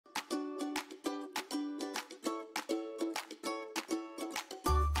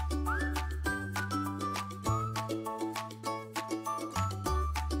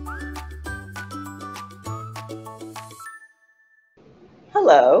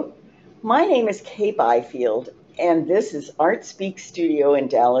Hello, my name is Kay Byfield, and this is ArtSpeaks Studio in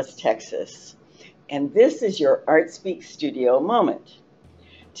Dallas, Texas. And this is your ArtSpeaks Studio moment.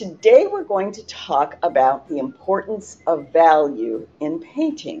 Today we're going to talk about the importance of value in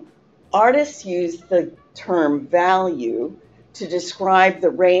painting. Artists use the term value to describe the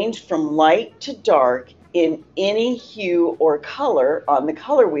range from light to dark in any hue or color on the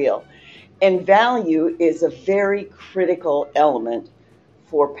color wheel. And value is a very critical element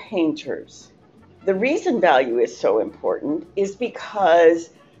for painters. The reason value is so important is because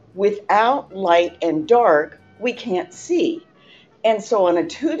without light and dark, we can't see. And so on a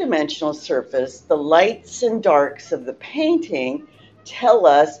two-dimensional surface, the lights and darks of the painting tell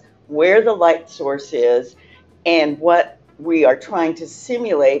us where the light source is and what we are trying to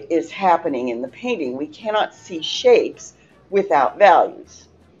simulate is happening in the painting. We cannot see shapes without values.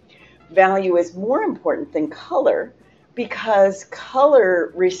 Value is more important than color because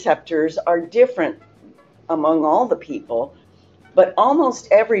color receptors are different among all the people, but almost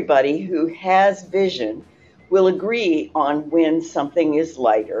everybody who has vision will agree on when something is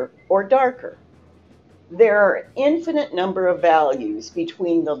lighter or darker. There are an infinite number of values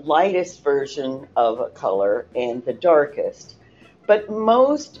between the lightest version of a color and the darkest, but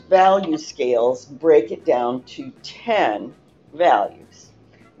most value scales break it down to 10 values.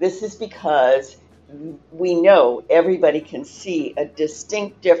 This is because we know everybody can see a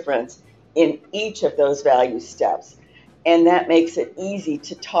distinct difference in each of those value steps, and that makes it easy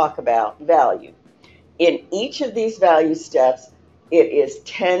to talk about value. In each of these value steps, it is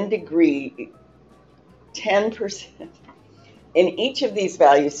 10%. In each of these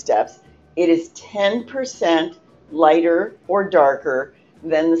value steps, it is 10% lighter or darker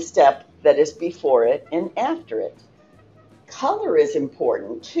than the step that is before it and after it. Color is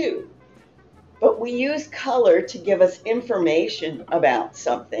important too, but we use color to give us information about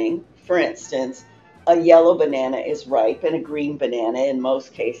something. For instance, a yellow banana is ripe and a green banana in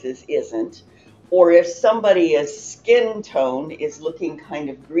most cases isn't. Or if somebody's skin tone is looking kind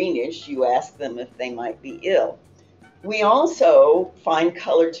of greenish, you ask them if they might be ill. We also find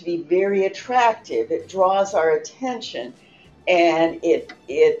color to be very attractive. It draws our attention and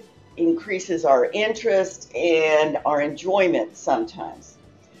it increases our interest and our enjoyment sometimes.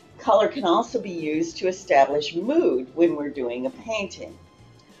 Color can also be used to establish mood when we're doing a painting.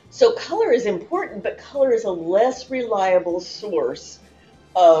 So color is important, but color is a less reliable source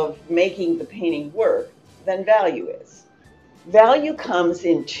of making the painting work than value is. Value comes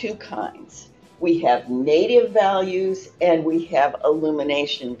in two kinds. We have native values and we have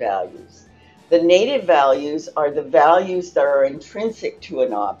illumination values. The native values are the values that are intrinsic to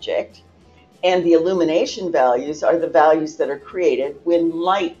an object, and the illumination values are the values that are created when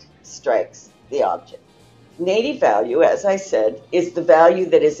light strikes the object. Native value, as I said, is the value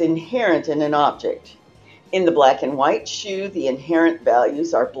that is inherent in an object. In the black and white shoe, the inherent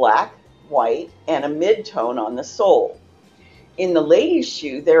values are black, white, and a mid-tone on the sole. In the lady's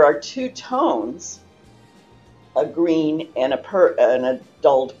shoe, there are two tones, a green and a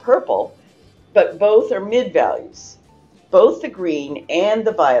dulled purple, but both are mid-values. Both the green and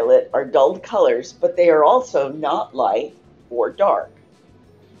the violet are dulled colors, but they are also not light or dark.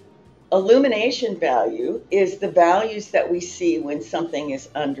 Illumination value is the values that we see when something is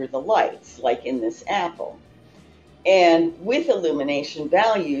under the lights, like in this apple. And with illumination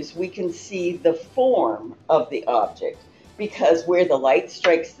values, we can see the form of the object because where the light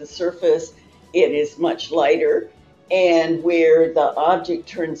strikes the surface, it is much lighter, and where the object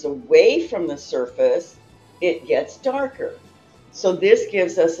turns away from the surface, it gets darker. So this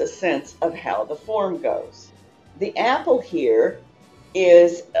gives us a sense of how the form goes. The apple here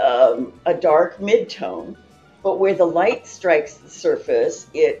is a dark mid-tone, but where the light strikes the surface,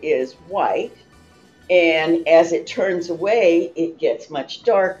 it is white, and as it turns away, it gets much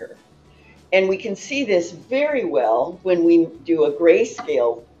darker. And we can see this very well when we do a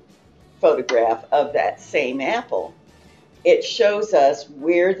grayscale photograph of that same apple. It shows us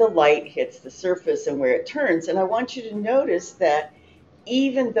where the light hits the surface and where it turns. And I want you to notice that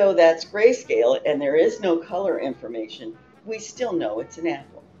even though that's grayscale and there is no color information, we still know it's an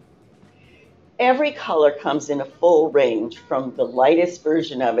apple. Every color comes in a full range from the lightest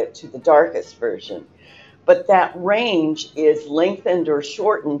version of it to the darkest version. But that range is lengthened or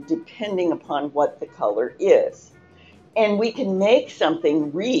shortened depending upon what the color is. And we can make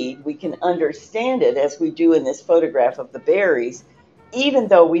something read, we can understand it as we do in this photograph of the berries, even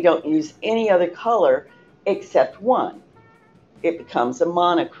though we don't use any other color except one. It becomes a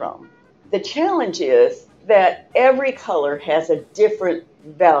monochrome. The challenge is that every color has a different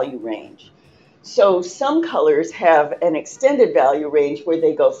value range. So some colors have an extended value range where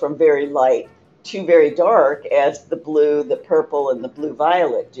they go from very light to very dark, as the blue, the purple, and the blue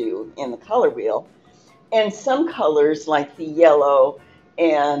violet do in the color wheel. And some colors, like the yellow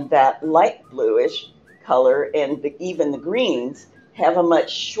and that light bluish color, and even the greens, have a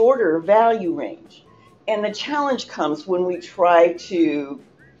much shorter value range. And the challenge comes when we try to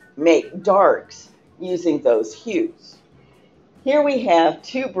make darks using those hues. Here we have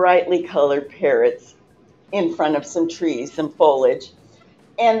two brightly colored parrots in front of some trees, some foliage.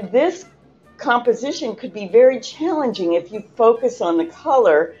 And this composition could be very challenging if you focus on the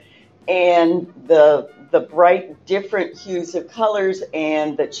color and the bright different hues of colors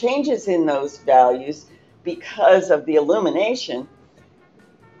and the changes in those values because of the illumination.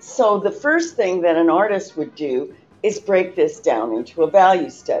 So the first thing that an artist would do is break this down into a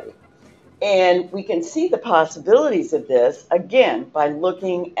value study. And we can see the possibilities of this, again, by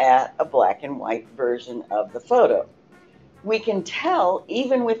looking at a black and white version of the photo. We can tell,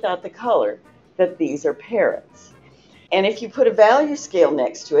 even without the color, that these are parrots. And if you put a value scale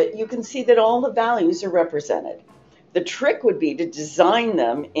next to it, you can see that all the values are represented. The trick would be to design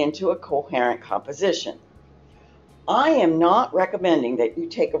them into a coherent composition. I am not recommending that you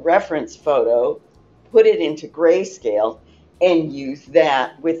take a reference photo, put it into grayscale, and use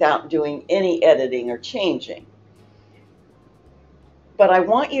that without doing any editing or changing. But I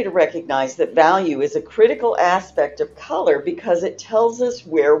want you to recognize that value is a critical aspect of color because it tells us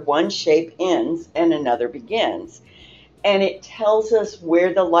where one shape ends and another begins. And it tells us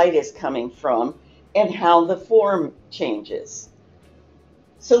where the light is coming from and how the form changes.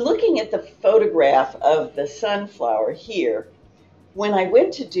 So looking at the photograph of the sunflower here, when I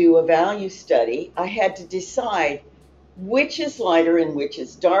went to do a value study, I had to decide which is lighter and which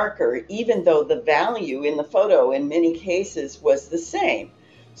is darker, even though the value in the photo in many cases was the same.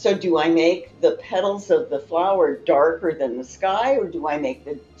 So do I make the petals of the flower darker than the sky, or do I make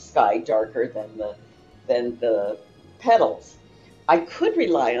the sky darker than the petals? I could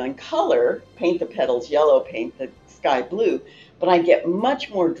rely on color, paint the petals yellow, paint the sky blue, but I get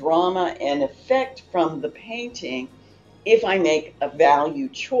much more drama and effect from the painting if I make a value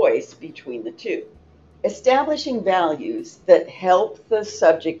choice between the two. Establishing values that help the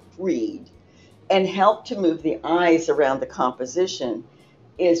subject read and help to move the eyes around the composition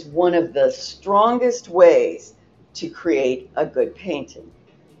is one of the strongest ways to create a good painting.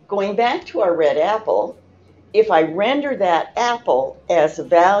 Going back to our red apple, if I render that apple as a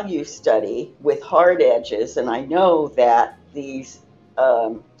value study with hard edges, and I know that these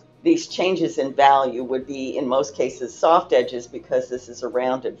changes in value would be, in most cases, soft edges because this is a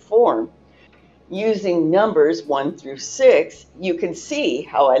rounded form, using numbers 1 through 6, you can see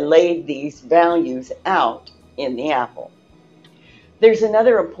how I laid these values out in the apple. There's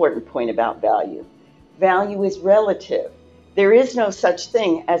another important point about value. Value is relative. There is no such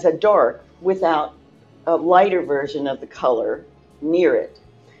thing as a dark without a lighter version of the color near it.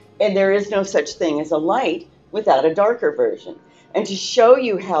 And there is no such thing as a light without a darker version. And to show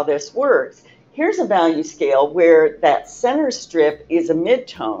you how this works, here's a value scale where that center strip is a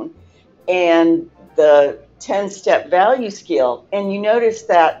midtone and the 10-step value scale. And you notice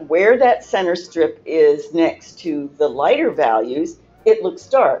that where that center strip is next to the lighter values, it looks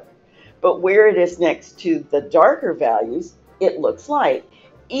dark. But where it is next to the darker values, it looks light,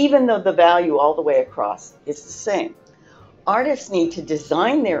 even though the value all the way across is the same. Artists need to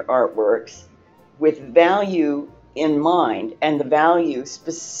design their artworks with value in mind, and the value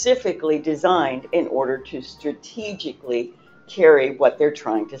specifically designed in order to strategically carry what they're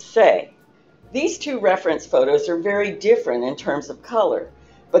trying to say. These two reference photos are very different in terms of color,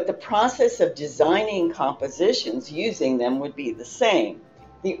 but the process of designing compositions using them would be the same.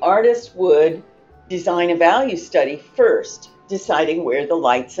 The artist would design a value study first, deciding where the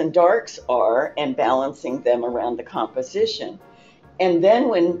lights and darks are and balancing them around the composition. And then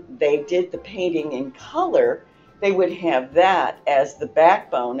when they did the painting in color, they would have that as the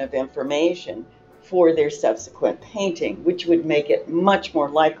backbone of information for their subsequent painting, which would make it much more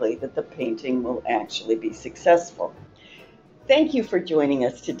likely that the painting will actually be successful. Thank you for joining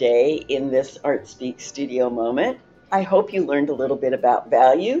us today in this ArtSpeaks studio moment. I hope you learned a little bit about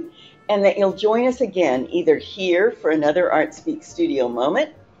value and that you'll join us again either here for another ArtSpeaks studio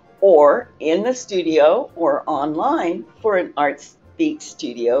moment or in the studio or online for an ArtSpeaks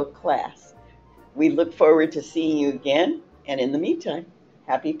studio class. We look forward to seeing you again, and in the meantime,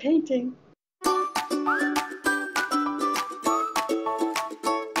 happy painting!